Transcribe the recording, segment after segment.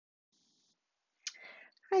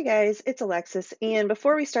Hi guys, it's Alexis, and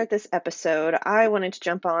before we start this episode, I wanted to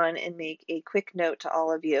jump on and make a quick note to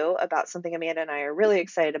all of you about something Amanda and I are really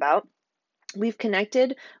excited about. We've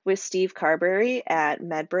connected with Steve Carberry at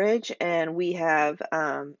MedBridge, and we have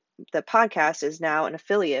the podcast is now an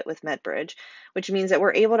affiliate with MedBridge, which means that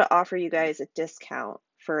we're able to offer you guys a discount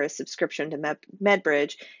for a subscription to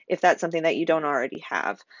MedBridge if that's something that you don't already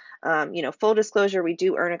have. Full disclosure, we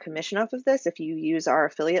do earn a commission off of this if you use our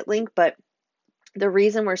affiliate link, but the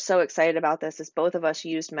reason we're so excited about this is both of us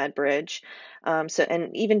used MedBridge.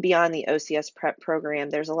 And even beyond the OCS prep program,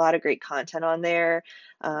 there's a lot of great content on there.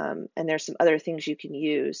 And there's some other things you can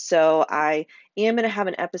use. So I am going to have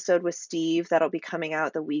an episode with Steve that'll be coming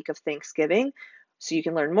out the week of Thanksgiving. So you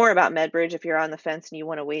can learn more about MedBridge. If you're on the fence and you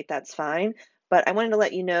want to wait, that's fine. But I wanted to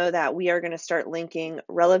let you know that we are going to start linking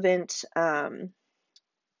relevant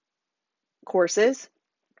courses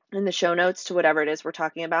in the show notes to whatever it is we're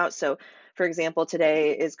talking about. So for example,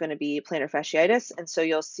 today is going to be plantar fasciitis, and so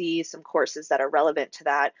you'll see some courses that are relevant to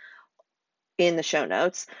that in the show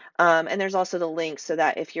notes. And there's also the link so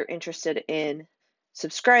that if you're interested in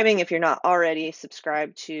subscribing, if you're not already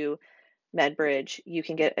subscribed to MedBridge, you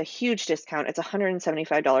can get a huge discount. It's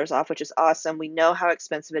 $175 off, which is awesome. We know how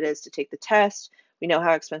expensive it is to take the test. We know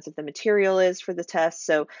how expensive the material is for the test.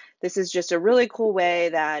 So this is just a really cool way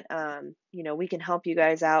that we can help you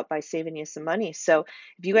guys out by saving you some money. So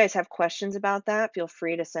if you guys have questions about that, feel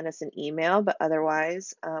free to send us an email. But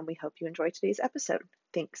otherwise, we hope you enjoy today's episode.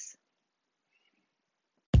 Thanks.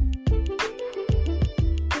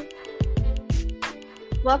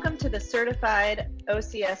 Welcome to the Certified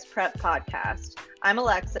OCS Prep Podcast. I'm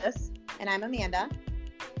Alexis. And I'm Amanda.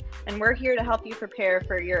 And we're here to help you prepare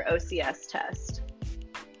for your OCS test.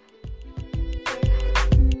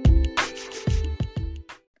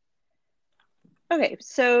 Okay,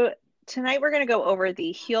 so tonight we're going to go over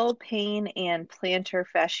the heel pain and plantar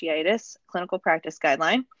fasciitis clinical practice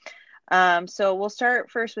guideline. So we'll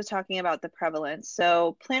start first with talking about the prevalence.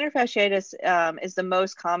 So plantar fasciitis is the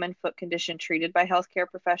most common foot condition treated by healthcare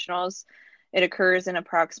professionals. It occurs in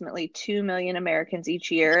approximately 2 million Americans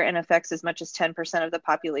each year and affects as much as 10% of the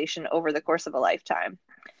population over the course of a lifetime.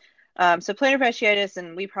 So plantar fasciitis,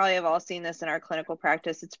 and we probably have all seen this in our clinical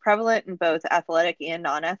practice, it's prevalent in both athletic and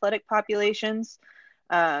non-athletic populations.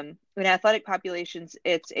 In athletic populations,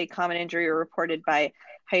 it's a common injury reported by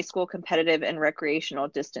high school competitive and recreational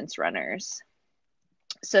distance runners.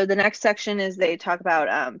 So the next section is they talk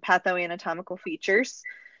about pathoanatomical features.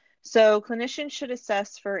 So clinicians should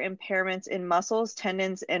assess for impairments in muscles,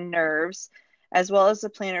 tendons, and nerves, as well as the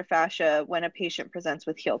plantar fascia when a patient presents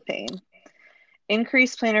with heel pain.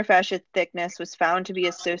 Increased plantar fascia thickness was found to be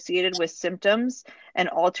associated with symptoms and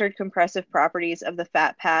altered compressive properties of the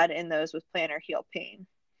fat pad in those with plantar heel pain.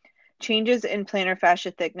 Changes in plantar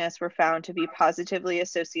fascia thickness were found to be positively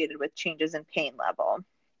associated with changes in pain level.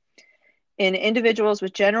 In individuals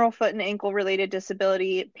with general foot and ankle related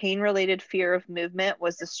disability, pain-related fear of movement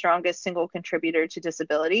was the strongest single contributor to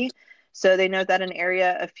disability. So they note that an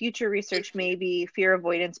area of future research may be fear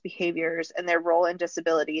avoidance behaviors and their role in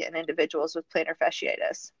disability in individuals with plantar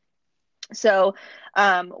fasciitis. So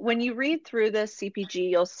when you read through this CPG,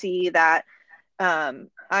 you'll see that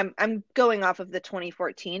I'm going off of the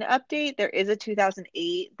 2014 update. There is a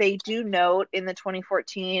 2008. They do note in the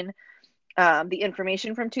 2014 the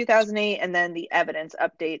information from 2008 and then the evidence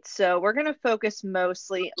updates. So we're going to focus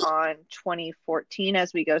mostly on 2014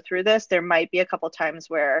 as we go through this. There might be a couple times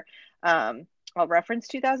where I'll reference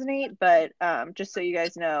 2008, but just so you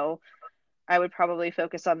guys know, I would probably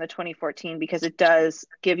focus on the 2014 because it does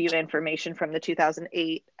give you information from the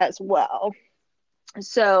 2008 as well.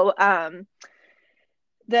 So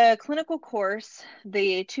the clinical course,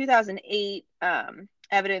 the 2008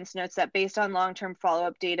 evidence notes that based on long-term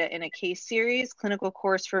follow-up data in a case series, clinical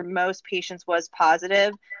course for most patients was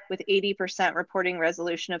positive, with 80% reporting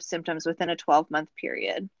resolution of symptoms within a 12-month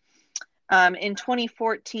period. In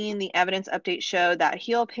 2014, the evidence update showed that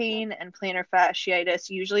heel pain and plantar fasciitis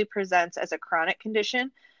usually presents as a chronic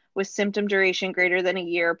condition with symptom duration greater than a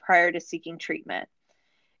year prior to seeking treatment.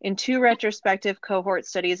 In 2 retrospective cohort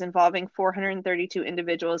studies involving 432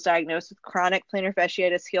 individuals diagnosed with chronic plantar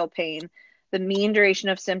fasciitis heel pain, the mean duration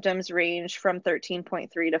of symptoms ranged from 13.3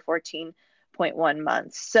 to 14.1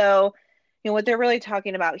 months. So, what they're really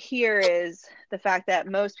talking about here is the fact that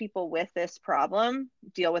most people with this problem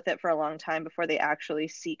deal with it for a long time before they actually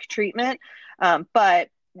seek treatment. But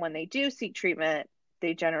when they do seek treatment,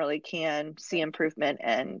 they generally can see improvement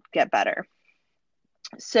and get better.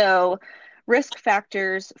 So risk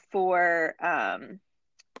factors for plantar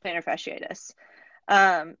fasciitis.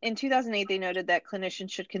 In 2008, they noted that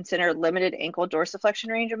clinicians should consider limited ankle dorsiflexion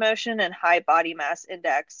range of motion and high body mass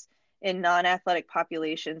index in non-athletic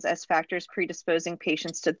populations as factors predisposing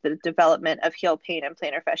patients to the development of heel pain and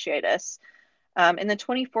plantar fasciitis. In the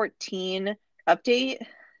 2014 update,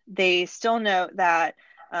 they still note that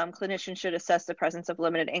clinicians should assess the presence of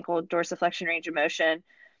limited ankle dorsiflexion range of motion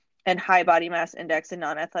and high body mass index in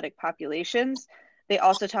non-athletic populations. They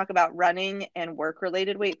also talk about running and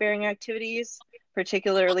work-related weight-bearing activities,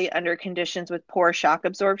 particularly under conditions with poor shock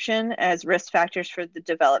absorption, as risk factors for the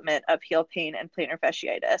development of heel pain and plantar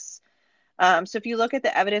fasciitis. So if you look at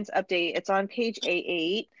the evidence update, it's on page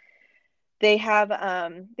A8. They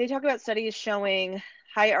talk about studies showing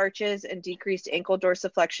high arches and decreased ankle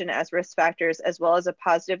dorsiflexion as risk factors, as well as a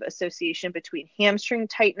positive association between hamstring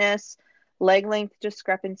tightness, leg length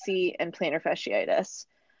discrepancy, and plantar fasciitis.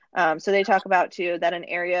 So they talk about, too, that an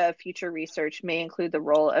area of future research may include the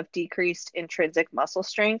role of decreased intrinsic muscle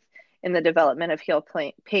strength in the development of heel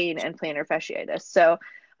pain and plantar fasciitis. So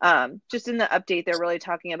just in the update, they're really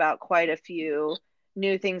talking about quite a few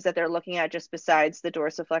new things that they're looking at just besides the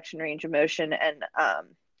dorsiflexion range of motion and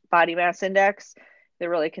body mass index. They're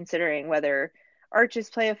really considering whether arches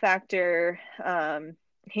play a factor,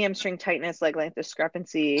 hamstring tightness, leg length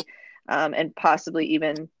discrepancy, and possibly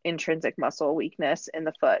even intrinsic muscle weakness in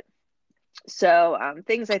the foot. So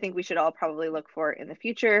things I think we should all probably look for in the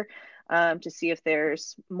future to see if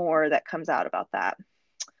there's more that comes out about that.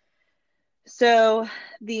 So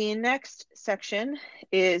the next section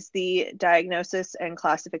is the diagnosis and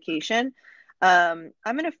classification. I'm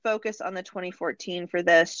going to focus on the 2014 for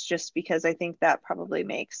this just because I think that probably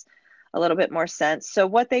makes a little bit more sense. So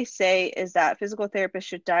what they say is that physical therapists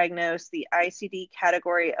should diagnose the ICD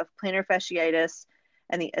category of plantar fasciitis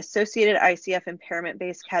and the associated ICF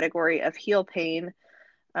impairment-based category of heel pain.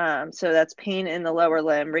 So that's pain in the lower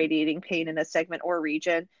limb, radiating pain in a segment or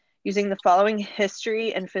region, using the following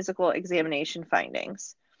history and physical examination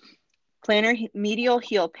findings. Plantar medial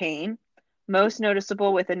heel pain, most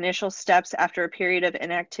noticeable with initial steps after a period of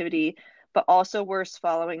inactivity, but also worse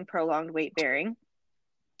following prolonged weight bearing.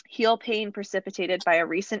 Heel pain precipitated by a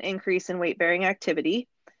recent increase in weight-bearing activity,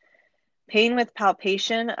 pain with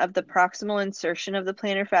palpation of the proximal insertion of the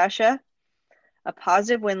plantar fascia, a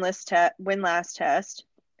positive windlass test,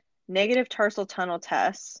 negative tarsal tunnel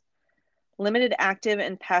tests, limited active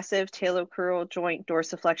and passive talocrural joint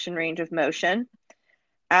dorsiflexion range of motion,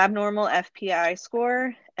 abnormal FPI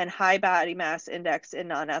score, and high body mass index in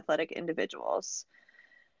non-athletic individuals.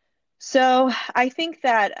 So I think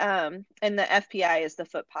that, and the FPI is the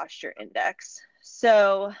foot posture index.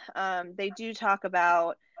 So they do talk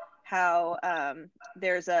about how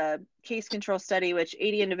there's a case control study which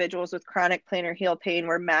 80 individuals with chronic plantar heel pain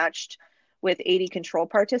were matched with 80 control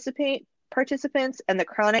participants, and the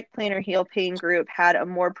chronic plantar heel pain group had a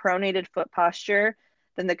more pronated foot posture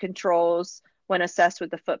than the controls when assessed with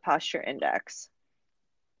the foot posture index.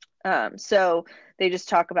 So they just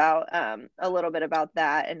talk about a little bit about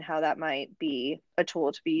that and how that might be a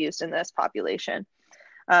tool to be used in this population.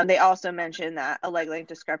 They also mentioned that a leg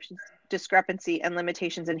length discrepancy and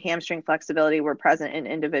limitations in hamstring flexibility were present in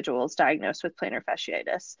individuals diagnosed with plantar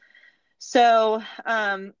fasciitis. So,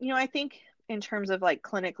 I think in terms of like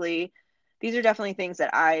clinically, these are definitely things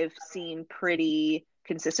that I've seen pretty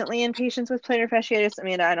consistently in patients with plantar fasciitis. I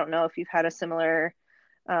mean, I don't know if you've had a similar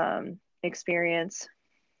experience.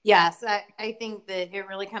 Yes, I think that it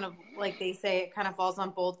really kind of, like they say, it kind of falls on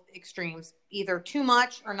both extremes, either too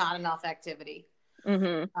much or not enough activity.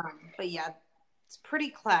 Mm-hmm. But yeah, it's pretty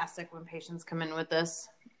classic when patients come in with this.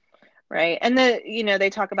 Right. And they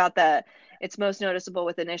talk about that it's most noticeable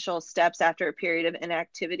with initial steps after a period of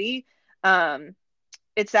inactivity.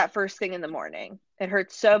 It's that first thing in the morning. It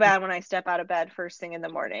hurts so bad when I step out of bed first thing in the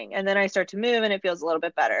morning. And then I start to move and it feels a little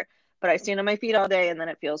bit better. But I stand on my feet all day and then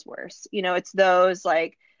it feels worse. It's those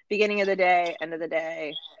like beginning of the day, end of the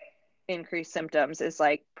day, increased symptoms is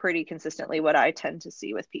like pretty consistently what I tend to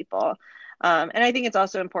see with people. And I think it's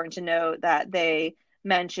also important to note that they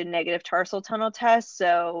mention negative tarsal tunnel tests.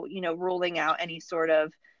 So, ruling out any sort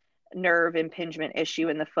of nerve impingement issue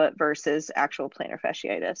in the foot versus actual plantar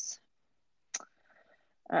fasciitis.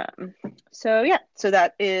 So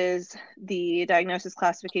that is the diagnosis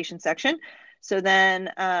classification section. So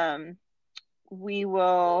then we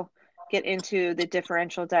will get into the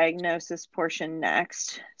differential diagnosis portion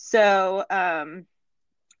next. So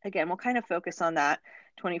again, we'll kind of focus on that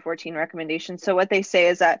 2014 recommendation. So what they say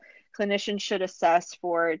is that clinicians should assess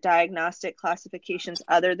for diagnostic classifications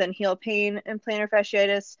other than heel pain and plantar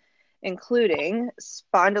fasciitis, including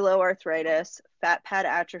spondyloarthritis, fat pad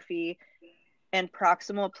atrophy, and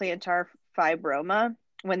proximal plantar fibroma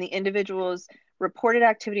when the individual's reported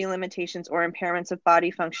activity limitations or impairments of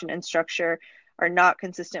body function and structure are not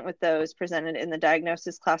consistent with those presented in the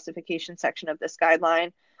diagnosis classification section of this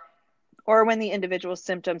guideline, or when the individual's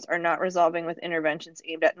symptoms are not resolving with interventions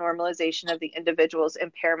aimed at normalization of the individual's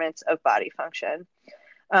impairments of body function.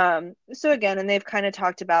 So again, and they've kind of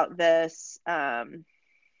talked about this,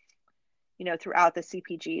 throughout the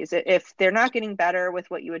CPGs. If they're not getting better with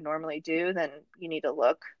what you would normally do, then you need to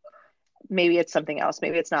look. Maybe it's something else.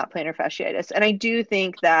 Maybe it's not plantar fasciitis. And I do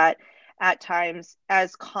think that at times,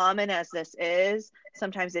 as common as this is,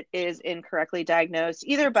 sometimes it is incorrectly diagnosed,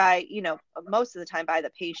 either by, most of the time by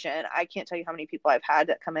the patient. I can't tell you how many people I've had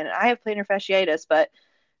that come in and I have plantar fasciitis, but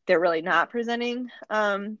they're really not presenting,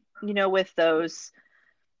 with those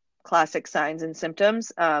classic signs and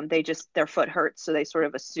symptoms. Their foot hurts, so they sort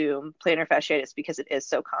of assume plantar fasciitis because it is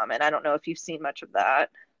so common. I don't know if you've seen much of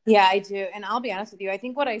that. Yeah, I do. And I'll be honest with you. I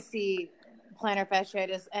think what I see plantar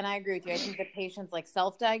fasciitis, and I agree with you. I think that patients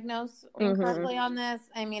self-diagnose incorrectly on this.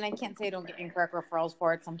 I mean, I can't say I don't get incorrect referrals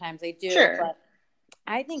for it. Sometimes they do, sure. But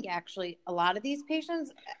I think actually a lot of these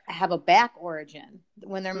patients have a back origin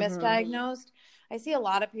when they're misdiagnosed. I see a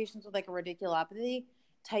lot of patients with a radiculopathy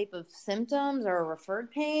type of symptoms or a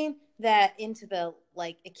referred pain that into the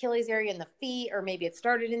Achilles area in the feet, or maybe it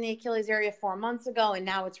started in the Achilles area 4 months ago and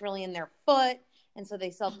now it's really in their foot. And so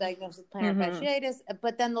they self-diagnose with plantar fasciitis,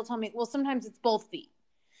 but then they'll tell me, well, sometimes it's both feet.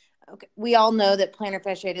 Okay. We all know that plantar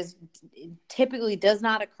fasciitis typically does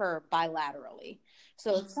not occur bilaterally.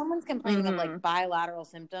 So if someone's complaining of bilateral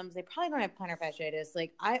symptoms, they probably don't have plantar fasciitis.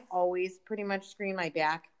 I always pretty much screen my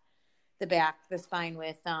the spine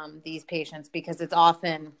with these patients, because it's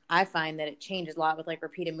often, I find that it changes a lot with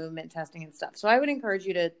repeated movement testing and stuff. So I would encourage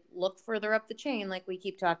you to look further up the chain, like we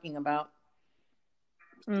keep talking about.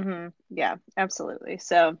 Yeah, absolutely.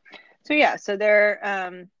 So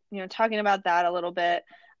they're, talking about that a little bit.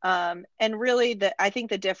 And really I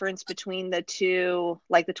think the difference between the two,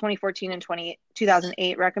 the 2014 and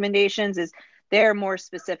 2008 recommendations, is they're more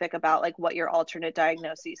specific about what your alternate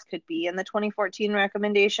diagnoses could be in the 2014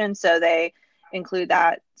 recommendation. So they include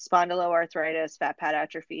that spondyloarthritis, fat pad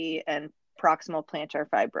atrophy, and proximal plantar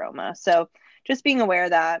fibroma. So just being aware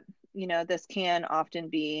that, this can often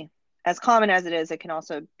be, as common as it is, it can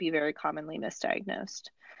also be very commonly misdiagnosed.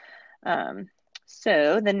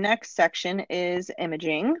 So the next section is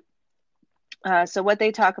imaging. So what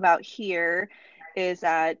they talk about here is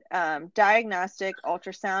that diagnostic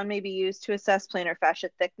ultrasound may be used to assess plantar fascia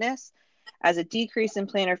thickness, as a decrease in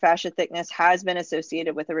plantar fascia thickness has been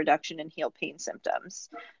associated with a reduction in heel pain symptoms.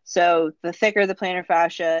 So the thicker the plantar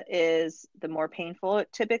fascia is, the more painful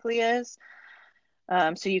it typically is.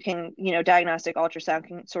 So you can, diagnostic ultrasound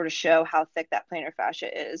can sort of show how thick that plantar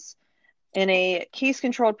fascia is. In a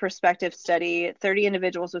case-controlled prospective study, 30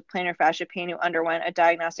 individuals with plantar fascia pain who underwent a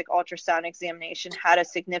diagnostic ultrasound examination had a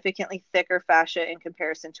significantly thicker fascia in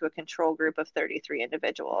comparison to a control group of 33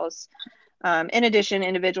 individuals. In addition,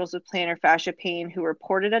 individuals with plantar fascia pain who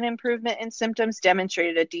reported an improvement in symptoms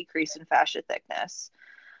demonstrated a decrease in fascia thickness.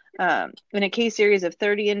 In a case series of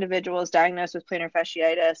 30 individuals diagnosed with plantar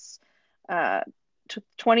fasciitis,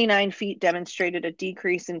 29 feet demonstrated a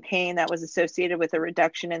decrease in pain that was associated with a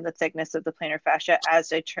reduction in the thickness of the plantar fascia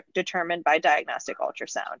as determined by diagnostic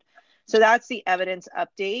ultrasound. So that's the evidence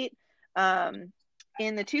update.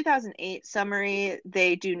 In the 2008 summary,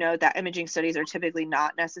 they do note that imaging studies are typically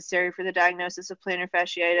not necessary for the diagnosis of plantar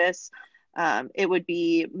fasciitis. It would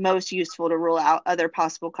be most useful to rule out other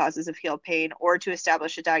possible causes of heel pain or to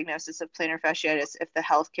establish a diagnosis of plantar fasciitis if the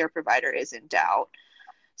healthcare provider is in doubt.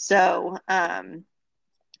 So,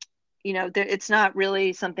 it's not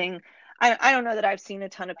really something, I don't know that I've seen a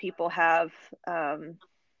ton of people have,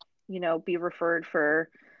 be referred for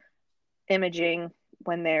imaging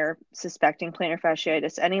when they're suspecting plantar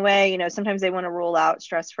fasciitis anyway. Sometimes they want to rule out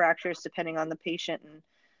stress fractures depending on the patient and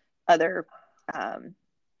other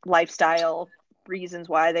lifestyle reasons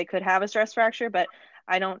why they could have a stress fracture, but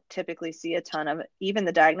I don't typically see a ton of even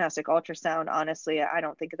the diagnostic ultrasound. Honestly, I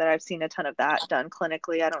don't think that I've seen a ton of that done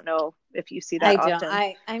clinically. I don't know if you see that often.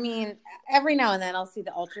 I mean, every now and then I'll see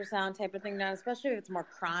the ultrasound type of thing done, especially if it's more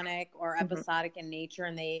chronic or episodic in nature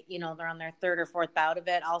and they, they're on their third or fourth bout of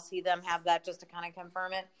it. I'll see them have that just to kind of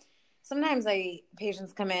confirm it. Sometimes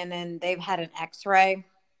patients come in and they've had an x-ray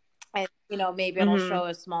and, maybe it'll show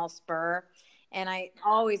a small spur. And I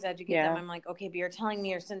always educate them. I'm like, okay, but you're telling me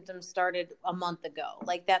your symptoms started a month ago.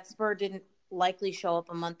 That spur didn't likely show up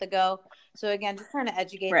a month ago. So again, just trying to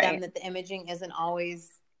educate them that the imaging isn't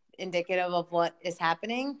always indicative of what is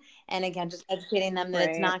happening. And again, just educating them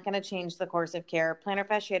that it's not going to change the course of care. Plantar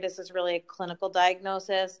fasciitis is really a clinical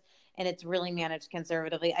diagnosis and it's really managed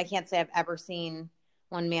conservatively. I can't say I've ever seen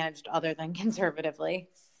when managed other than conservatively.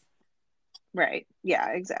 Right. Yeah,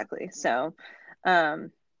 exactly. So,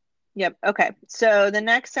 yep. Okay. So the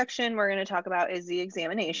next section we're going to talk about is the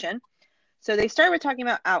examination. So they start with talking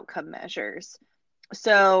about outcome measures.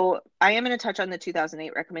 So I am going to touch on the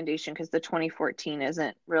 2008 recommendation because the 2014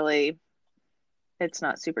 isn't really, it's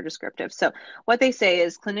not super descriptive. So what they say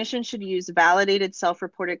is clinicians should use validated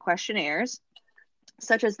self-reported questionnaires,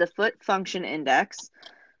 such as the Foot Function Index,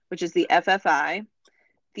 which is the FFI,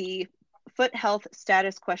 the Foot Health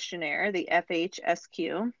Status Questionnaire, the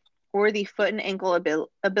FHSQ, or the Foot and Ankle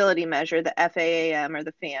Ability Measure, the FAAM or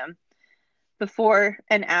the FAM, before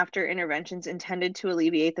and after interventions intended to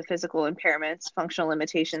alleviate the physical impairments, functional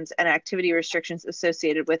limitations, and activity restrictions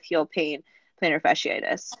associated with heel pain, plantar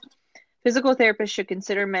fasciitis. Physical therapists should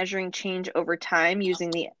consider measuring change over time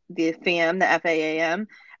using the FAM, the FAAM,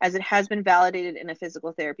 as it has been validated in a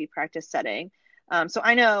physical therapy practice setting. So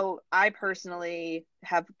I know I personally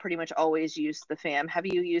have pretty much always used the FAM. Have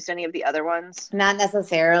you used any of the other ones? Not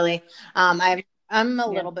necessarily. I'm a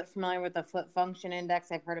little bit familiar with the Foot Function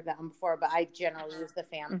Index. I've heard of that one before, but I generally use the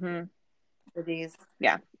FAM for these.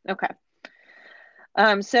 Yeah. Okay.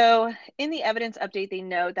 So in the evidence update, they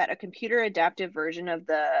note that a computer adaptive version of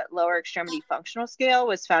the lower extremity functional scale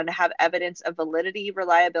was found to have evidence of validity,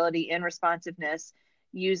 reliability, and responsiveness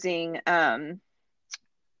using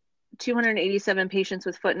 287 patients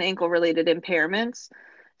with foot and ankle related impairments.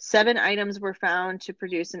 7 items were found to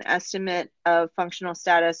produce an estimate of functional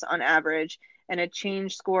status on average, and a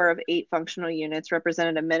change score of 8 functional units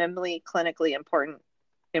represented a minimally clinically important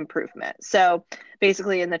improvement. So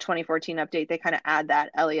basically in the 2014 update, they kind of add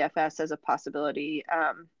that LEFS as a possibility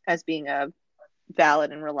as being a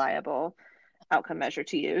valid and reliable outcome measure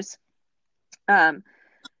to use.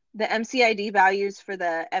 The MCID values for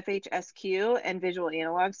the FHSQ and visual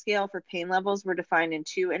analog scale for pain levels were defined in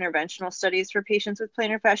 2 interventional studies for patients with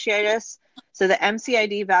plantar fasciitis. So the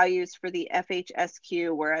MCID values for the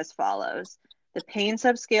FHSQ were as follows. The pain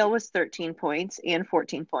subscale was 13 points and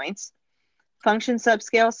 14 points. Function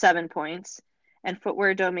subscale 7 points, and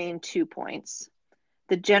footwear domain 2 points.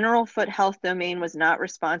 The general foot health domain was not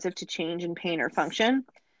responsive to change in pain or function.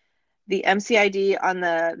 The MCID on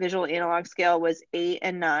the visual analog scale was 8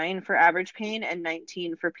 and 9 for average pain and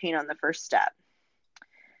 19 for pain on the first step.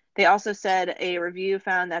 They also said a review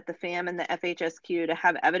found that the FAM and the FHSQ to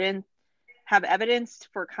have evidence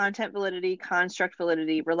for content validity, construct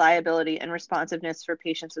validity, reliability, and responsiveness for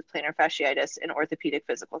patients with plantar fasciitis in orthopedic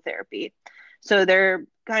physical therapy. So their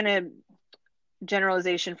kind of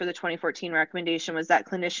generalization for the 2014 recommendation was that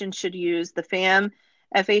clinicians should use the FAM,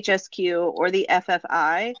 FHSQ, or the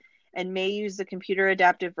FFI, and may use the computer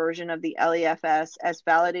adaptive version of the LEFS as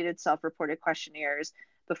validated self-reported questionnaires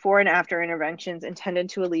before and after interventions intended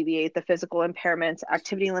to alleviate the physical impairments,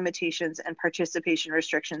 activity limitations, and participation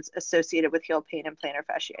restrictions associated with heel pain and plantar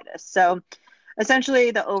fasciitis. So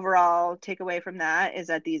essentially the overall takeaway from that is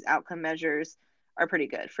that these outcome measures are pretty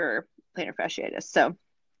good for plantar fasciitis. So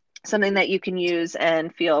something that you can use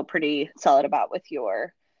and feel pretty solid about with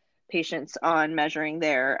your patients on measuring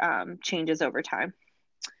their changes over time.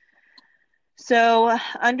 So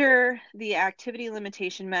under the activity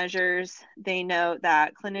limitation measures, they note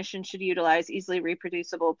that clinicians should utilize easily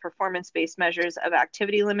reproducible performance-based measures of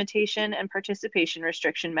activity limitation and participation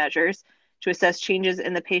restriction measures to assess changes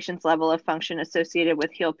in the patient's level of function associated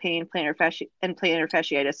with heel pain, plantar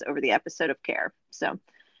fasciitis over the episode of care. So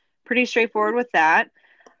pretty straightforward with that.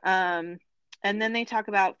 And then they talk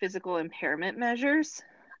about physical impairment measures.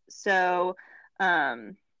 So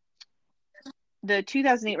the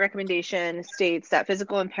 2008 recommendation states that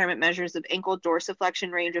physical impairment measures of ankle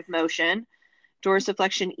dorsiflexion range of motion,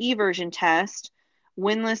 dorsiflexion eversion test,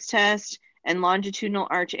 windlass test, and longitudinal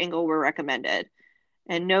arch angle were recommended.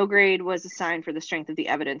 And no grade was assigned for the strength of the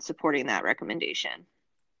evidence supporting that recommendation.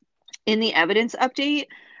 In the evidence update,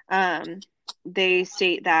 they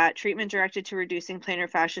state that treatment directed to reducing plantar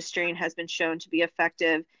fascia strain has been shown to be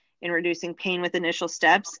effective in reducing pain with initial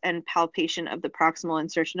steps and palpation of the proximal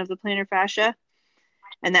insertion of the plantar fascia,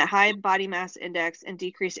 and that high body mass index and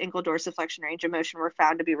decreased ankle dorsiflexion range of motion were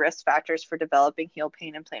found to be risk factors for developing heel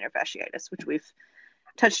pain and plantar fasciitis, which we've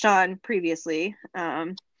touched on previously.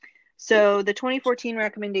 So the 2014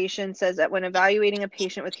 recommendation says that when evaluating a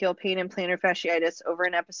patient with heel pain and plantar fasciitis over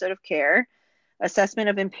an episode of care, assessment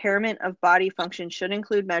of impairment of body function should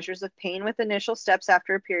include measures of pain with initial steps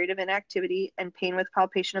after a period of inactivity and pain with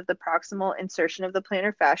palpation of the proximal insertion of the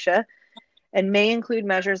plantar fascia, and may include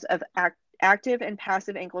measures of active and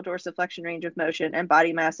passive ankle dorsiflexion range of motion and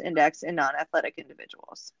body mass index in non-athletic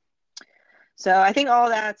individuals. So I think all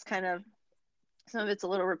that's kind of Some of it's a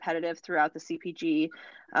little repetitive throughout the CPG,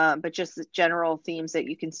 but just the general themes that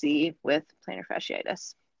you can see with plantar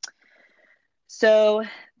fasciitis. So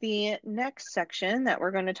the next section that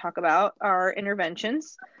we're going to talk about are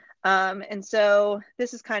interventions. And so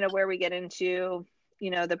this is kind of where we get into,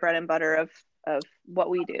 the bread and butter of what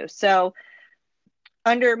we do. So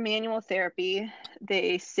under manual therapy,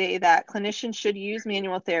 they say that clinicians should use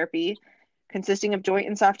manual therapy consisting of joint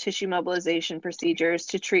and soft tissue mobilization procedures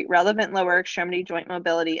to treat relevant lower extremity joint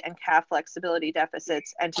mobility and calf flexibility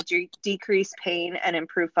deficits and to decrease pain and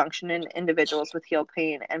improve function in individuals with heel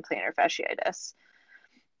pain and plantar fasciitis.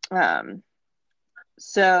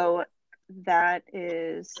 So that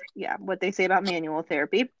is, what they say about manual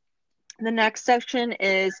therapy. The next section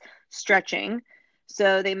is stretching.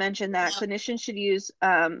 So they mentioned that clinicians should use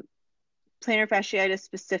plantar fasciitis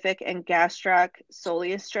specific and gastroc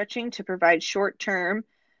soleus stretching to provide short-term,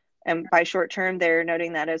 and by short-term, they're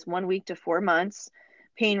noting that as 1 week to 4 months,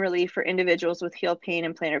 pain relief for individuals with heel pain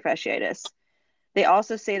and plantar fasciitis. They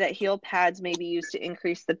also say that heel pads may be used to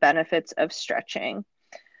increase the benefits of stretching.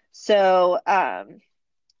 So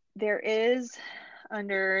there is,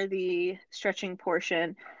 under the stretching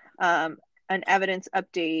portion, an evidence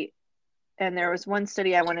update. And there was one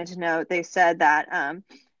study I wanted to note. They said that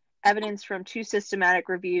evidence from 2 systematic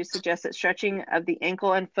reviews suggests that stretching of the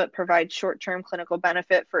ankle and foot provides short-term clinical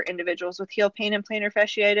benefit for individuals with heel pain and plantar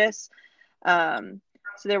fasciitis.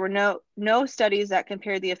 So there were no studies that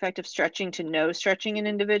compared the effect of stretching to no stretching in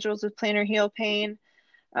individuals with plantar heel pain.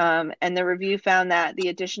 And the review found that the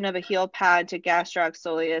addition of a heel pad to gastroc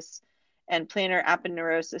soleus and plantar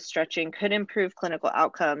aponeurosis stretching could improve clinical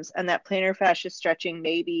outcomes, and that plantar fascia stretching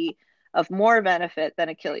may be of more benefit than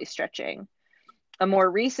Achilles stretching. A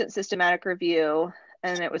more recent systematic review,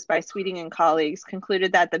 and it was by Sweeting and colleagues,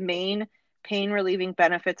 concluded that the main pain-relieving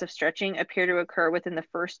benefits of stretching appear to occur within the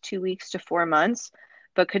first 2 weeks to 4 months,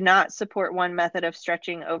 but could not support one method of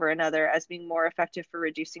stretching over another as being more effective for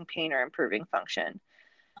reducing pain or improving function.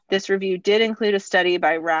 This review did include a study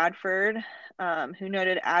by Radford, who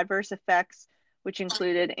noted adverse effects, which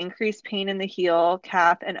included increased pain in the heel,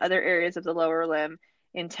 calf, and other areas of the lower limb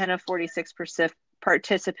in 10 of 46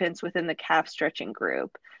 participants within the calf stretching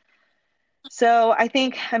group. So I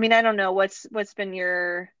don't know, what's been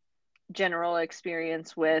your general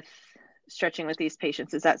experience with stretching with these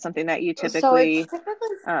patients? Is that something that you typically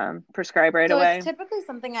prescribe right away? It's typically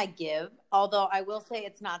something I give, although I will say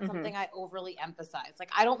it's not something I overly emphasize.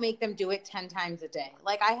 Like, I don't make them do it 10 times a day.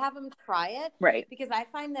 Like, I have them try it, right? Because I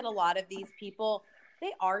find that a lot of these people,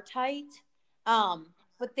 they are tight,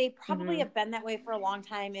 but they probably have been that way for a long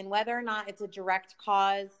time. And whether or not it's a direct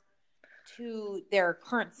cause to their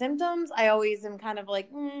current symptoms, I always am kind of like,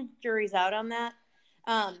 jury's out on that.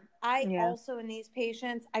 Also, in these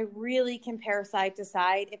patients, I really compare side to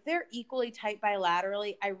side. If they're equally tight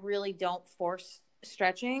bilaterally, I really don't force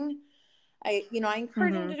stretching. I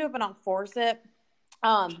encourage them to do it, but don't force it.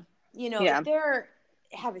 If they're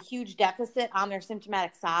have a huge deficit on their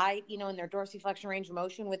symptomatic side, in their dorsiflexion range of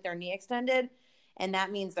motion with their knee extended, and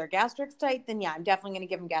that means their gastric's tight, then I'm definitely going to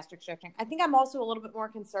give them gastric stretching. I think I'm also a little bit more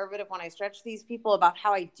conservative when I stretch these people about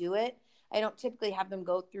how I do it. I don't typically have them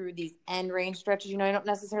go through these end range stretches. I don't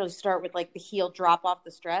necessarily start with like the heel drop off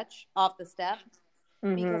the step,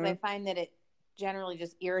 because I find that it generally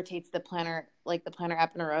just irritates the plantar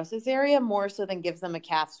aponeurosis area more so than gives them a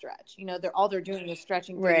calf stretch. All they're doing is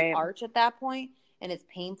stretching through the arch at that point, and it's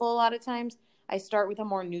painful a lot of times. I start with a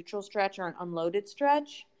more neutral stretch or an unloaded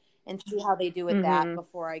stretch and see how they do with that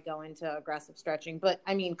before I go into aggressive stretching. But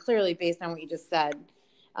clearly based on what you just said,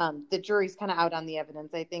 the jury's kind of out on the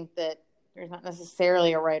evidence. I think that there's not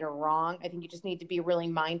necessarily a right or wrong. I think you just need to be really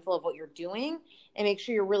mindful of what you're doing and make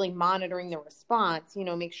sure you're really monitoring the response,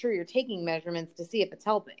 make sure you're taking measurements to see if it's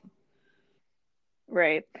helping.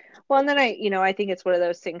 Right. Well, and then I think it's one of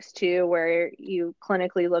those things too, where you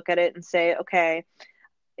clinically look at it and say, okay,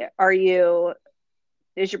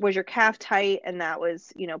 was your calf tight and that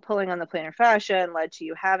was, pulling on the plantar fascia and led to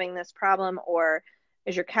you having this problem, or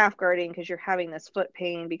is your calf guarding because you're having this foot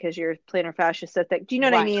pain because your plantar fascia is so thick? Do you know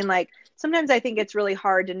what I mean? Like, sometimes I think it's really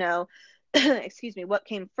hard to know, excuse me, what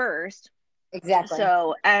came first. Exactly.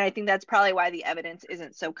 So, and I think that's probably why the evidence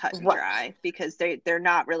isn't so cut and dry, because they're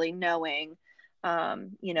not really knowing, are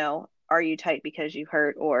you tight because you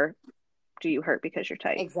hurt, or do you hurt because you're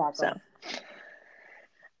tight? Exactly.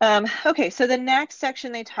 So, okay. So the next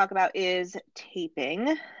section they talk about is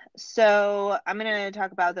taping. So I'm going to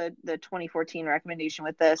talk about the 2014 recommendation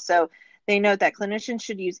with this. So they note that clinicians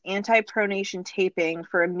should use anti-pronation taping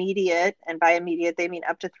for immediate, and by immediate they mean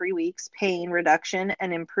up to 3 weeks, pain reduction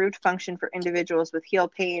and improved function for individuals with heel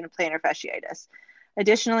pain and plantar fasciitis.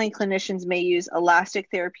 Additionally, clinicians may use elastic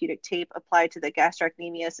therapeutic tape applied to the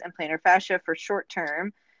gastrocnemius and plantar fascia for short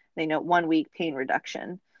term. They note 1 week pain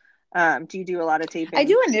reduction. Do you do a lot of taping? I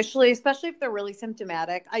do initially, especially if they're really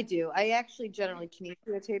symptomatic. I do. I actually generally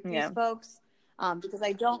kinesio-tape these folks because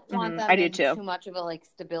I don't want them in too much of a like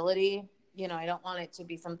stability. You know, I don't want it to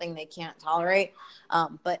be something they can't tolerate.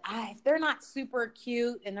 But if they're not super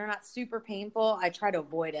acute and they're not super painful, I try to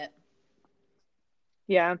avoid it.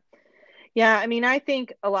 Yeah. Yeah. I mean, I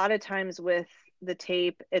think a lot of times with the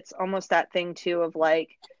tape, it's almost that thing too of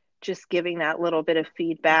like just giving that little bit of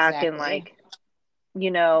feedback and like,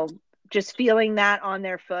 you know, just feeling that on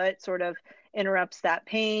their foot sort of interrupts that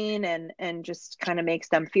pain and just kind of makes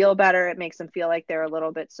them feel better. It makes them feel like they're a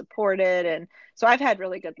little bit supported. And so I've had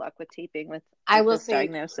really good luck with taping with I will this say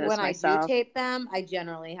diagnosis when myself. I do tape them, I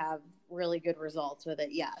generally have really good results with it.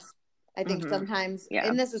 Yes. I think sometimes,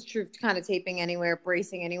 and this is true kind of taping anywhere,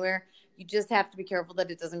 bracing anywhere, you just have to be careful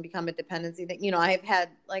that it doesn't become a dependency thing. You know, I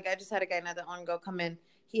just had a guy not that long ago come in,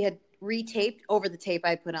 he had retaped over the tape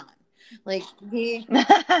I put on. Like they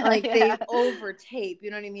over tape,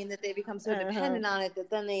 you know what I mean? That they become so dependent on it that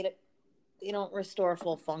then they don't restore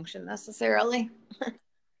full function necessarily.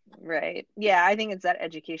 Right. Yeah. I think it's that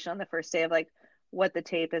education on the first day of like what the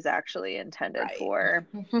tape is actually intended for.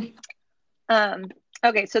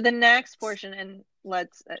 Okay. So the next portion, and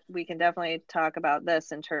we can definitely talk about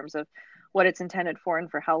this in terms of what it's intended for and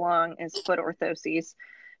for how long, is foot orthoses.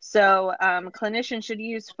 So clinicians should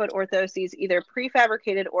use foot orthoses either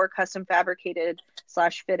prefabricated or custom fabricated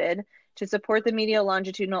 / fitted to support the medial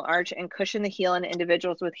longitudinal arch and cushion the heel in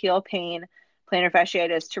individuals with heel pain, plantar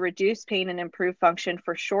fasciitis, to reduce pain and improve function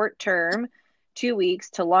for short term, 2 weeks,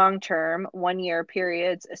 to long term, 1 year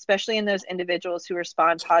periods, especially in those individuals who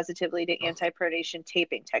respond positively to antipronation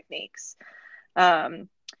taping techniques.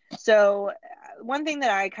 So one thing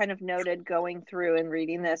that I kind of noted going through and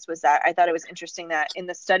reading this was that I thought it was interesting that in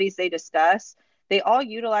the studies they discuss, they all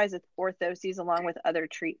utilize orthoses along with other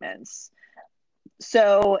treatments.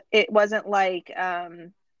 So it wasn't like,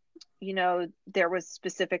 you know, there was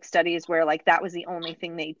specific studies where like that was the only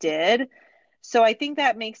thing they did. So I think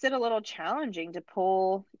that makes it a little challenging to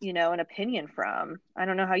pull, you know, an opinion from. I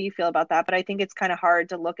don't know how you feel about that, but I think it's kind of hard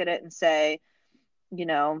to look at it and say, you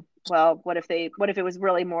know, well, what if it was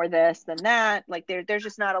really more this than that? Like there's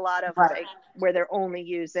just not a lot of like where they're only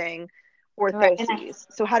using orthoses.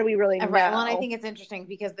 So how do we really know? Right. Well, and I think it's interesting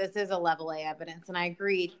because this is a level A evidence, and I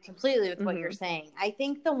agree completely with what you're saying. I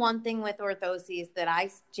think the one thing with orthoses that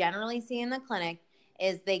I generally see in the clinic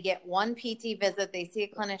is they get one PT visit. They see a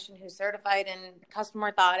clinician who's certified in custom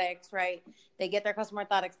orthotics, right? They get their custom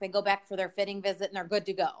orthotics. They go back for their fitting visit, and they're good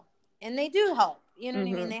to go. And they do help. You know what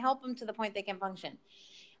I mean? They help them to the point they can function.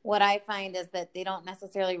 What I find is that they don't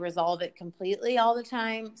necessarily resolve it completely all the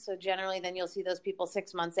time. So generally then you'll see those people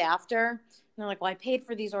 6 months after and they're like, well, I paid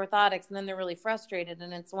for these orthotics, and then they're really frustrated.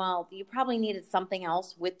 And it's, well, you probably needed something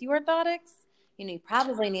else with the orthotics. You know, you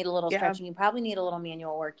probably need a little stretching. You probably need a little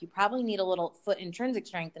manual work. You probably need a little foot intrinsic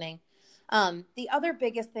strengthening. The other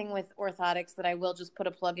biggest thing with orthotics that I will just put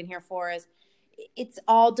a plug in here for is it's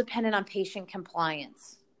all dependent on patient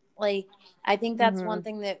compliance. Like, I think that's one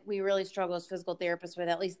thing that we really struggle as physical therapists with,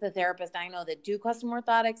 at least the therapist I know that do custom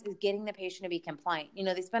orthotics, is getting the patient to be compliant. You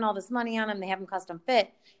know, they spend all this money on them, they have them custom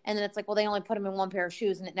fit, and then it's like, well, they only put them in one pair of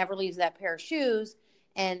shoes and it never leaves that pair of shoes.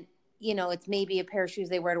 And, you know, it's maybe a pair of shoes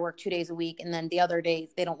they wear to work 2 days a week, and then the other days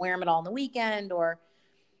they don't wear them at all on the weekend. Or,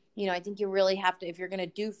 you know, I think you really have to, if you're going to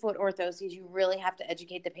do foot orthoses, you really have to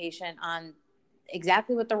educate the patient on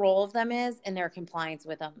exactly what the role of them is and their compliance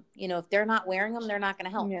with them. You know, if they're not wearing them, they're not going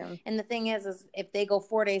to help. Yeah. And the thing is if they go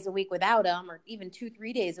 4 days a week without them, or even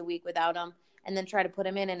 2-3 days a week without them, and then try to put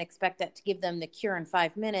them in and expect that to give them the cure in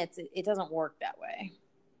 5 minutes, it doesn't work that way.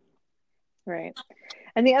 Right.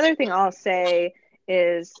 And the other thing I'll say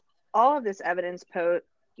is all of this evidence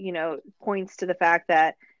points to the fact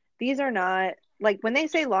that these are not, like, when they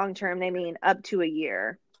say long-term, they mean up to a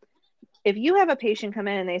year. If you have a patient come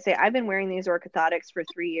in and they say, I've been wearing these orthotics for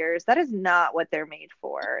 3 years, that is not what they're made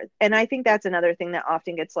for. And I think that's another thing that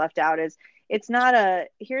often gets left out is it's not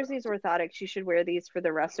here's these orthotics, you should wear these for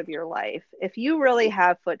the rest of your life. If you really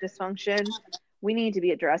have foot dysfunction, we need to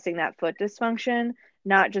be addressing that foot dysfunction,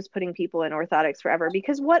 not just putting people in orthotics forever.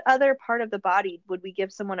 Because what other part of the body would we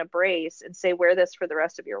give someone a brace and say, wear this for the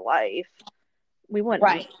rest of your life? We wouldn't,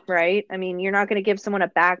 right? I mean, you're not going to give someone a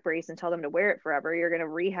back brace and tell them to wear it forever. You're going to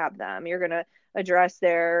rehab them. You're going to address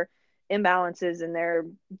their imbalances and their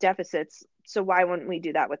deficits. So why wouldn't we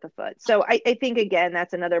do that with the foot? So I think, again,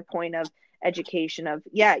 that's another point of education of,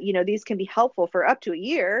 yeah, you know, these can be helpful for up to a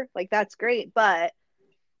year. Like, that's great. But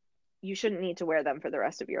you shouldn't need to wear them for the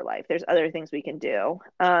rest of your life. There's other things we can do.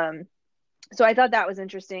 So I thought that was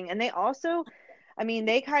interesting. And they also, I mean,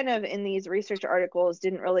 they kind of in these research articles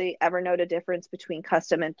didn't really ever note a difference between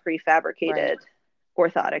custom and prefabricated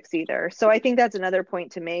orthotics either. So I think that's another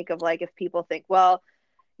point to make of like, if people think, well,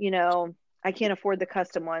 I can't afford the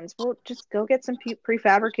custom ones, well, just go get some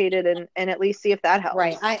prefabricated and at least see if that helps.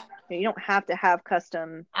 Right. You don't have to have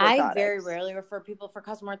custom orthotics. I very rarely refer people for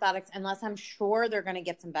custom orthotics unless I'm sure they're going to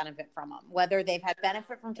get some benefit from them, whether they've had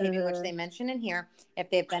benefit from taping, which they mention in here. If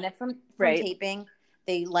they've benefit from taping,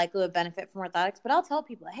 they likely would benefit from orthotics. But I'll tell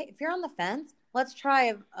people, hey, if you're on the fence, let's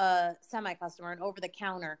try a semi-custom or an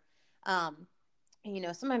over-the-counter.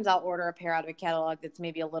 Sometimes I'll order a pair out of a catalog that's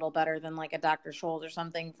maybe a little better than like a Dr. Scholl's or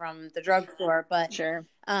something from the drugstore. But, sure.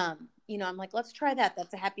 I'm like, let's try that.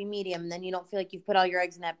 That's a happy medium. And then you don't feel like you've put all your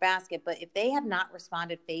eggs in that basket. But if they have not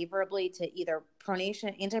responded favorably to either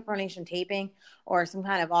anti-pronation taping or some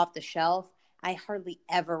kind of off the shelf, I hardly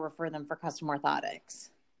ever refer them for custom orthotics.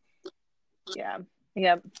 Yeah.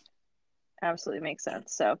 Yep. Absolutely makes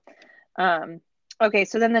sense. So, okay.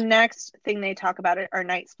 So then the next thing they talk about are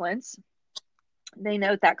night splints. They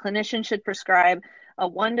note that clinicians should prescribe a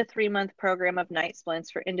 1 to 3 month program of night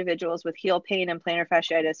splints for individuals with heel pain and plantar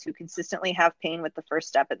fasciitis who consistently have pain with the first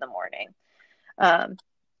step in the morning.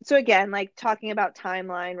 So again, like talking about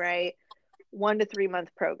timeline, right? 1 to 3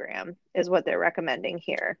 month program is what they're recommending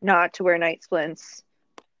here, not to wear night splints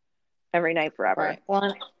every night forever. Right.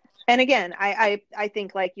 Well, and again, I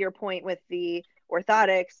think like your point with the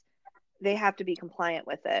orthotics, they have to be compliant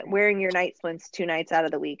with it. Wearing your night splints 2 nights out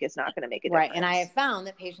of the week is not going to make a difference. Right. And I have found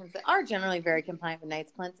that patients that are generally very compliant with night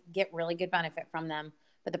splints get really good benefit from them.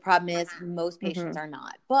 But the problem is most patients are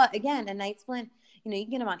not. But again, a night splint, you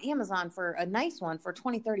can get them on Amazon for a nice one for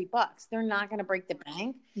 $20-$30. They're not going to break the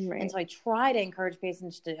bank. Right. And so I try to encourage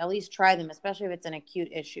patients to at least try them, especially if it's an acute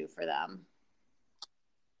issue for them.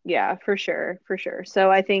 Yeah, for sure. For sure.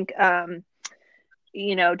 So I think,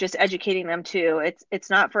 just educating them too. It's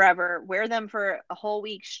not forever. Wear them for a whole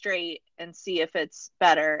week straight and see if it's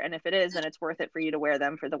better. And if it is, then it's worth it for you to wear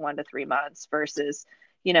them for the 1 to 3 months versus,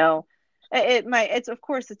 it's of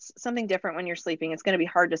course it's something different when you're sleeping. It's going to be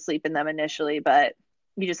hard to sleep in them initially, but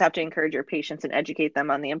you just have to encourage your patients and educate them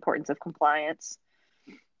on the importance of compliance.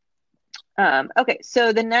 Okay.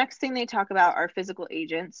 So the next thing they talk about are physical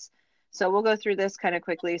agents. So we'll go through this kind of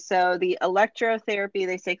quickly. So the electrotherapy,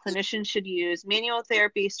 they say clinicians should use manual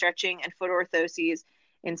therapy, stretching, and foot orthoses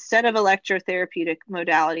instead of electrotherapeutic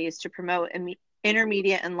modalities to promote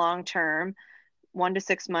intermediate and long-term 1 to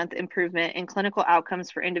 6 month improvement in clinical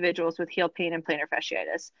outcomes for individuals with heel pain and plantar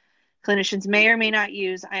fasciitis. Clinicians may or may not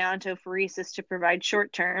use iontophoresis to provide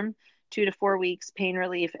short-term 2 to 4 weeks pain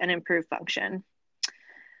relief and improved function.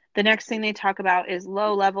 The next thing they talk about is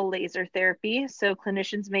low-level laser therapy. So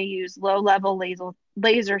clinicians may use low-level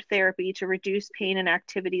laser therapy to reduce pain and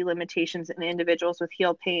activity limitations in individuals with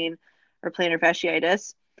heel pain or plantar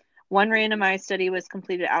fasciitis. One randomized study was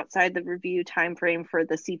completed outside the review timeframe for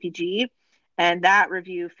the CPG, and that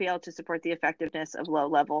review failed to support the effectiveness of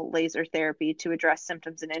low-level laser therapy to address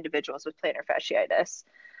symptoms in individuals with plantar fasciitis.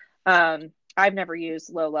 I've never used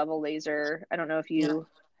low-level laser. I don't know if you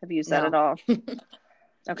have used that at all.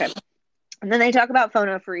 Okay. And then they talk about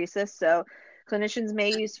phonophoresis. So clinicians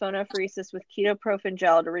may use phonophoresis with ketoprofen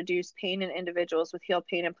gel to reduce pain in individuals with heel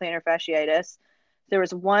pain and plantar fasciitis. There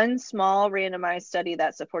was one small randomized study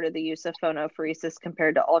that supported the use of phonophoresis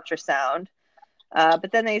compared to ultrasound.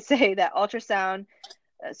 But then they say that ultrasound,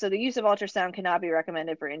 so the use of ultrasound cannot be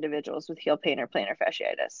recommended for individuals with heel pain or plantar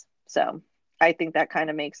fasciitis. So I think that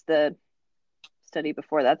kind of makes the study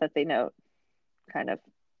before that they note kind of,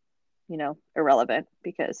 irrelevant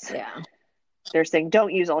because they're saying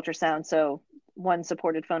don't use ultrasound. So one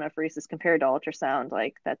supported phonophoresis compared to ultrasound,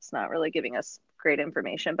 like that's not really giving us great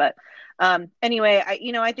information. But anyway,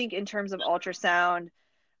 I think in terms of ultrasound,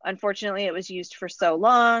 unfortunately, it was used for so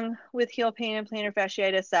long with heel pain and plantar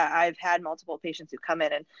fasciitis that I've had multiple patients who come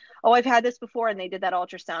in and, I've had this before and they did that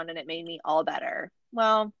ultrasound and it made me all better.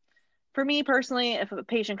 Well, for me personally, if a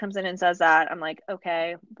patient comes in and says that, I'm like,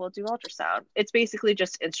 okay, we'll do ultrasound. It's basically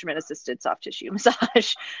just instrument-assisted soft tissue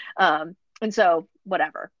massage. And so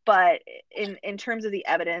whatever. But in terms of the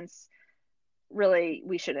evidence, really,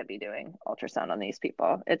 we shouldn't be doing ultrasound on these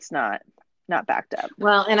people. It's not backed up.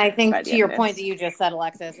 Well, and I think to your point that you just said,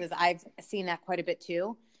 Alexis, is I've seen that quite a bit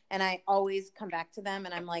too. And I always come back to them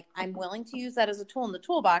and I'm like, I'm willing to use that as a tool in the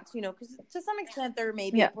toolbox, because to some extent there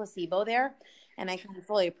may be a placebo there and I can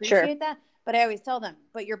fully appreciate that. But I always tell them,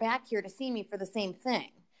 but you're back here to see me for the same thing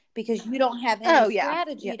because you don't have any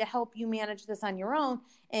strategy to help you manage this on your own.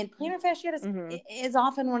 And plantar fasciitis is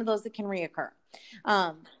often one of those that can reoccur.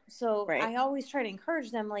 So Right. I always try to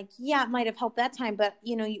encourage them, like, yeah, it might have helped that time, but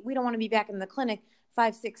you know, we don't want to be back in the clinic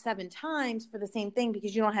 5, 6, 7 times for the same thing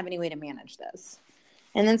because you don't have any way to manage this.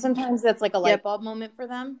 And then sometimes that's like a light Yep. bulb moment for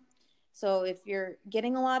them. So if you're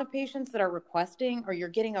getting a lot of patients that are requesting, or you're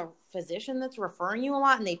getting a physician that's referring you a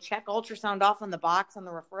lot and they check ultrasound off on the box on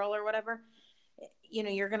the referral or whatever, you know,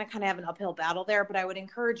 you're going to kind of have an uphill battle there. But I would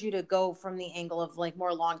encourage you to go from the angle of like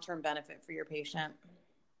more long-term benefit for your patient.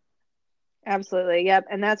 Absolutely. Yep.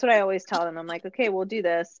 And that's what I always tell them. I'm like, okay, we'll do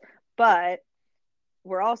this, but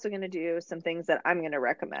we're also going to do some things that I'm going to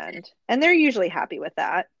recommend. And they're usually happy with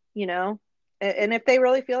that, you know? And if they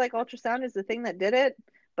really feel like ultrasound is the thing that did it,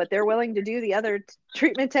 but they're willing to do the other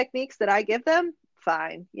treatment techniques that I give them,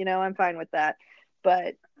 fine. You know, I'm fine with that.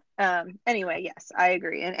 But anyway, yes, I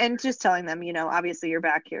agree. And just telling them, you know, obviously you're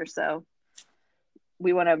back here, so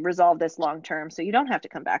we want to resolve this long term, so you don't have to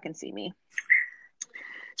come back and see me.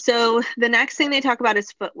 So the next thing they talk about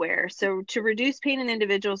is footwear. So to reduce pain in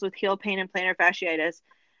individuals with heel pain and plantar fasciitis,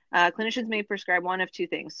 clinicians may prescribe one of two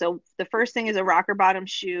things. So the first thing is a rocker bottom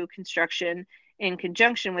shoe construction in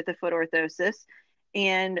conjunction with the foot orthosis.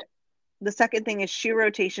 And the second thing is shoe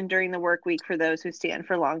rotation during the work week for those who stand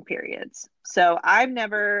for long periods. So I've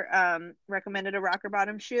never recommended a rocker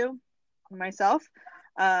bottom shoe myself,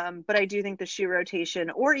 but I do think the shoe rotation,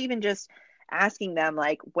 or even just asking them,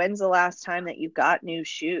 like, when's the last time that you got new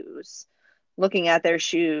shoes? Looking at their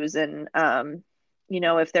shoes and, you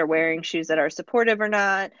know, if they're wearing shoes that are supportive or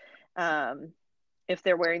not, if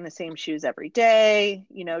they're wearing the same shoes every day,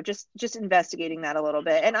 you know, just investigating that a little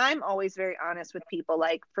bit. And I'm always very honest with people,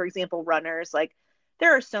 like, for example, runners, like,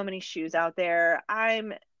 there are so many shoes out there.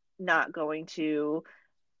 I'm not going to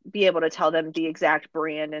be able to tell them the exact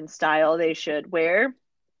brand and style they should wear,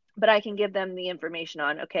 but I can give them the information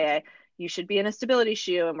on, okay, you should be in a stability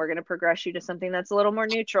shoe and we're going to progress you to something that's a little more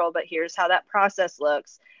neutral, but here's how that process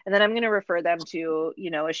looks. And then I'm going to refer them to,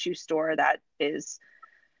 you know, a shoe store that is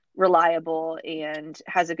reliable and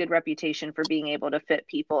has a good reputation for being able to fit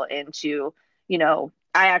people into, you know,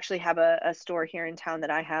 I actually have a store here in town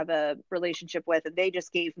that I have a relationship with, and they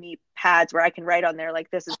just gave me pads where I can write on there,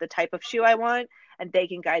 like, this is the type of shoe I want, and they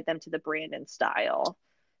can guide them to the brand and style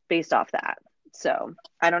based off that. So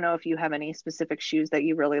I don't know if you have any specific shoes that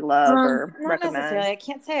you really love or Not recommend. necessarily. I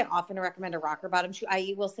can't say I often recommend a rocker bottom shoe.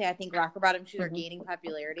 I will say I think rocker bottom shoes are gaining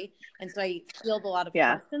popularity, and so I field a lot of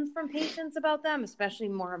questions from patients about them, especially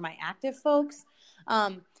more of my active folks.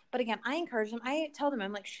 But again, I encourage them. I tell them,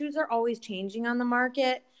 I'm like, shoes are always changing on the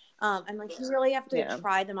market. And like, you really have to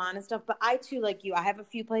try them on and stuff. But I too, like you, I have a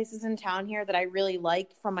few places in town here that I really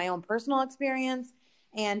like from my own personal experience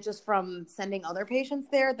and just from sending other patients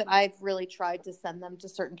there, that I've really tried to send them to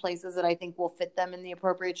certain places that I think will fit them in the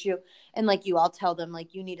appropriate shoe. And like you, I'll tell them,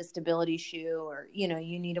 like, you need a stability shoe, or, you know,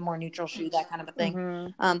 you need a more neutral shoe, that kind of a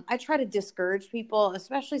thing. I try to discourage people,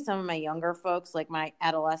 especially some of my younger folks, like my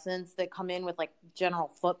adolescents that come in with like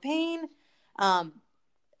general foot pain,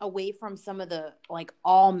 away from some of the like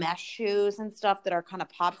all mesh shoes and stuff that are kind of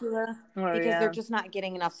popular, because they're just not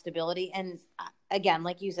getting enough stability. And again,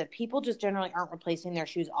 like you said, people just generally aren't replacing their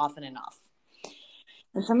shoes often enough.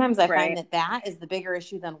 And sometimes I find that is the bigger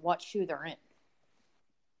issue than what shoe they're in.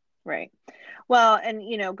 Right. Well, and,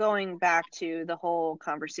 you know, going back to the whole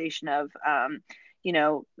conversation of, you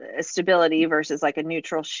know, stability versus like a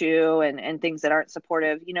neutral shoe and things that aren't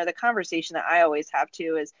supportive, you know, the conversation that I always have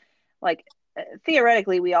too is, like,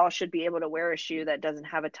 theoretically, we all should be able to wear a shoe that doesn't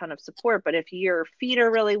have a ton of support. But if your feet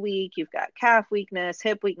are really weak, you've got calf weakness,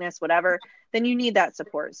 hip weakness, whatever, then you need that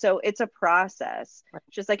support. So it's a process,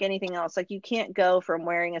 just like anything else. Like, you can't go from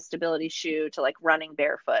wearing a stability shoe to like running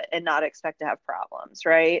barefoot and not expect to have problems,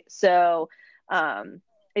 right? So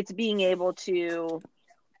it's being able to,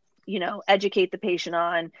 you know, educate the patient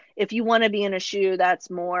on, if you want to be in a shoe that's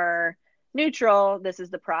more neutral, this is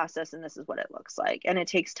the process and this is what it looks like. And it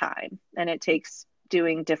takes time, and it takes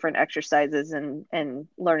doing different exercises and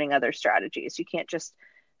learning other strategies. You can't just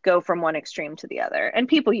go from one extreme to the other. And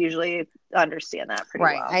people usually understand that pretty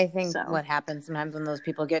well. I think what happens sometimes when those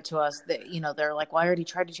people get to us, that, you know, they're like, well, I already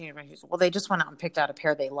tried to change my shoes. Well, they just went out and picked out a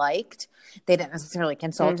pair they liked. They didn't necessarily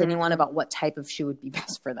consult anyone about what type of shoe would be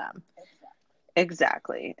best for them.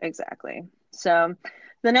 Exactly. So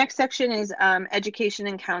the next section is education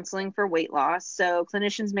and counseling for weight loss. So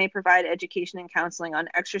clinicians may provide education and counseling on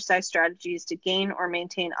exercise strategies to gain or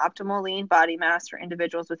maintain optimal lean body mass for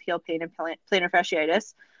individuals with heel pain and plantar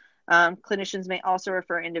fasciitis. Clinicians may also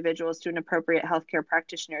refer individuals to an appropriate healthcare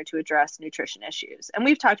practitioner to address nutrition issues. And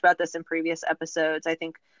we've talked about this in previous episodes. I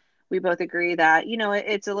think we both agree that, you know,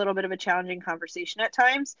 it's a little bit of a challenging conversation at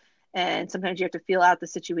times. And sometimes you have to feel out the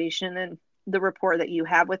situation and the rapport that you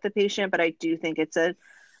have with the patient, but I do think it's an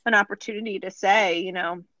opportunity to say,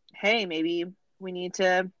 hey, maybe we need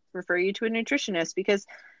to refer you to a nutritionist, because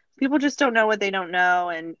people just don't know what they don't know.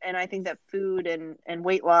 And I think that food and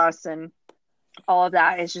weight loss and all of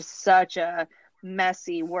that is just such a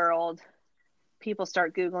messy world. People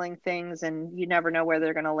start Googling things and you never know where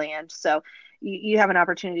they're going to land. So you have an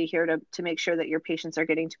opportunity here to make sure that your patients are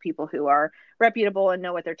getting to people who are reputable and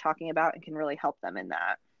know what they're talking about and can really help them in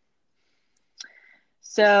that.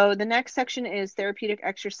 So the next section is therapeutic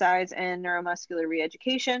exercise and neuromuscular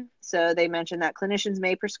reeducation. So they mentioned that clinicians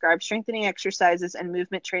may prescribe strengthening exercises and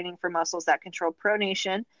movement training for muscles that control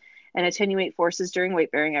pronation and attenuate forces during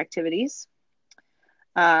weight-bearing activities.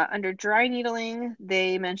 Under dry needling,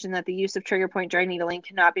 they mentioned that the use of trigger point dry needling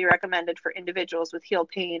cannot be recommended for individuals with heel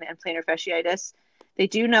pain and plantar fasciitis. They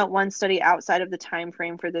do note one study outside of the time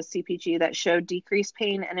frame for this CPG that showed decreased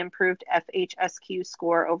pain and improved FHSQ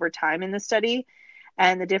score over time in the study.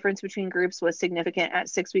 And the difference between groups was significant at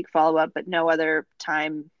 6-week follow-up, but no other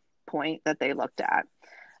time point that they looked at.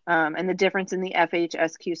 And the difference in the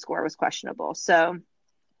FHSQ score was questionable. So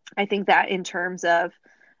I think that in terms of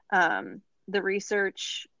the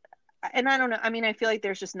research, and I don't know, I mean, I feel like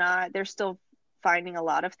they're still finding a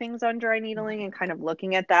lot of things on dry needling and kind of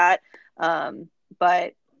looking at that.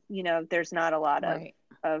 But, there's not a lot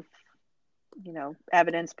of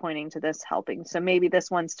evidence pointing to this helping. So maybe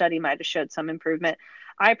this one study might have showed some improvement.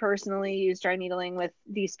 I personally use dry needling with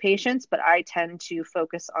these patients, but I tend to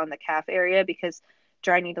focus on the calf area because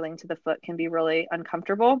dry needling to the foot can be really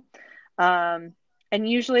uncomfortable. And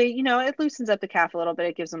usually, it loosens up the calf a little bit.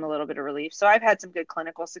 It gives them a little bit of relief. So I've had some good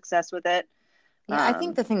clinical success with it. Yeah, I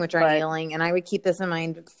think the thing with dry needling, and I would keep this in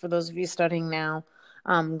mind for those of you studying now,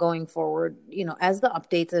 going forward, as the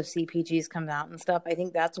updates of CPGs come out and stuff, I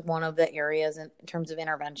think that's one of the areas in terms of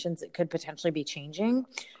interventions that could potentially be changing.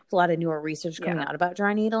 There's a lot of newer research coming out about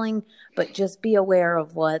dry needling, but just be aware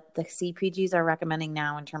of what the CPGs are recommending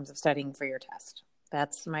now in terms of studying for your test.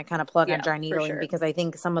 That's my kind of plug on dry needling, because I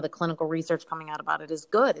think some of the clinical research coming out about it is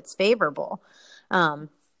good. It's favorable.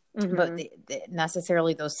 But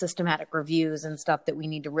necessarily those systematic reviews and stuff that we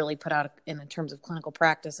need to really put out in terms of clinical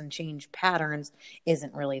practice and change patterns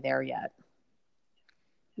isn't really there yet.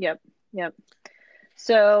 Yep.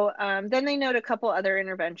 So then they note a couple other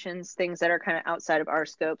interventions, things that are kind of outside of our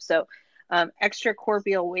scope. So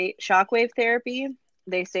extracorporeal shockwave therapy,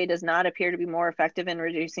 they say, does not appear to be more effective in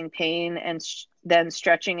reducing pain than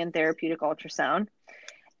stretching and therapeutic ultrasound.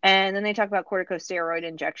 And then they talk about corticosteroid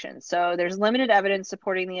injections. So there's limited evidence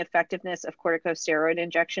supporting the effectiveness of corticosteroid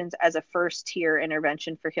injections as a first-tier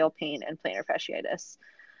intervention for heel pain and plantar fasciitis.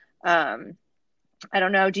 I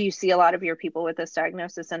don't know. Do you see a lot of your people with this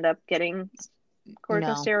diagnosis end up getting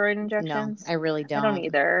corticosteroid injections? No, I really don't. I don't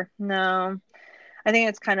either. No. I think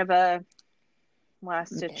it's kind of a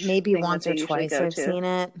maybe once or twice I've seen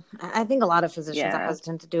it. I think a lot of physicians are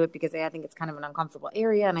hesitant to do it because I think it's kind of an uncomfortable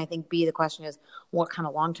area. And I think the question is, what kind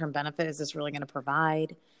of long-term benefit is this really going to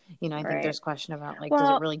provide? I think there's a question about does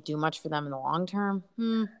it really do much for them in the long term?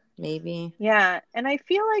 Maybe. Yeah. And I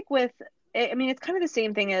feel like it's kind of the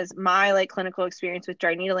same thing as my clinical experience with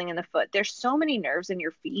dry needling in the foot. There's so many nerves in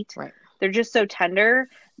your feet. Right. They're just so tender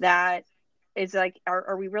that it's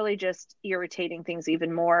are we really just irritating things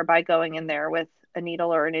even more by going in there with a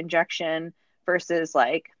needle or an injection versus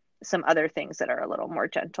some other things that are a little more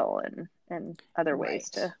gentle and other ways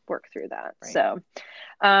to work through that.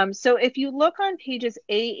 Right. So if you look on pages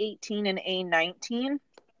A18 and A19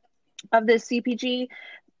 of this CPG,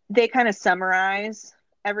 they kind of summarize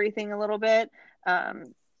everything a little bit.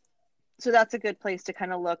 So that's a good place to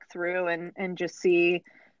kind of look through and just see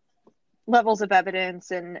levels of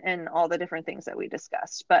evidence and all the different things that we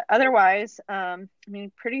discussed. But otherwise,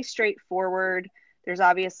 pretty straightforward. There's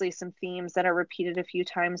obviously some themes that are repeated a few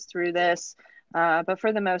times through this. But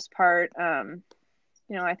for the most part,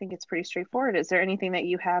 I think it's pretty straightforward. Is there anything that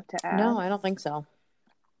you have to add? No, I don't think so.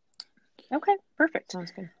 Okay, perfect.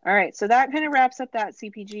 Sounds good. All right, so that kind of wraps up that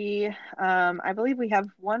CPG. I believe we have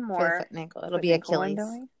one more. Foot and ankle. It'll be Achilles.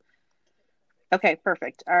 Okay,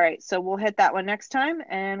 perfect. All right, so we'll hit that one next time,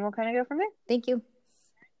 and we'll kind of go from there. Thank you.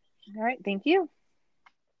 All right, thank you.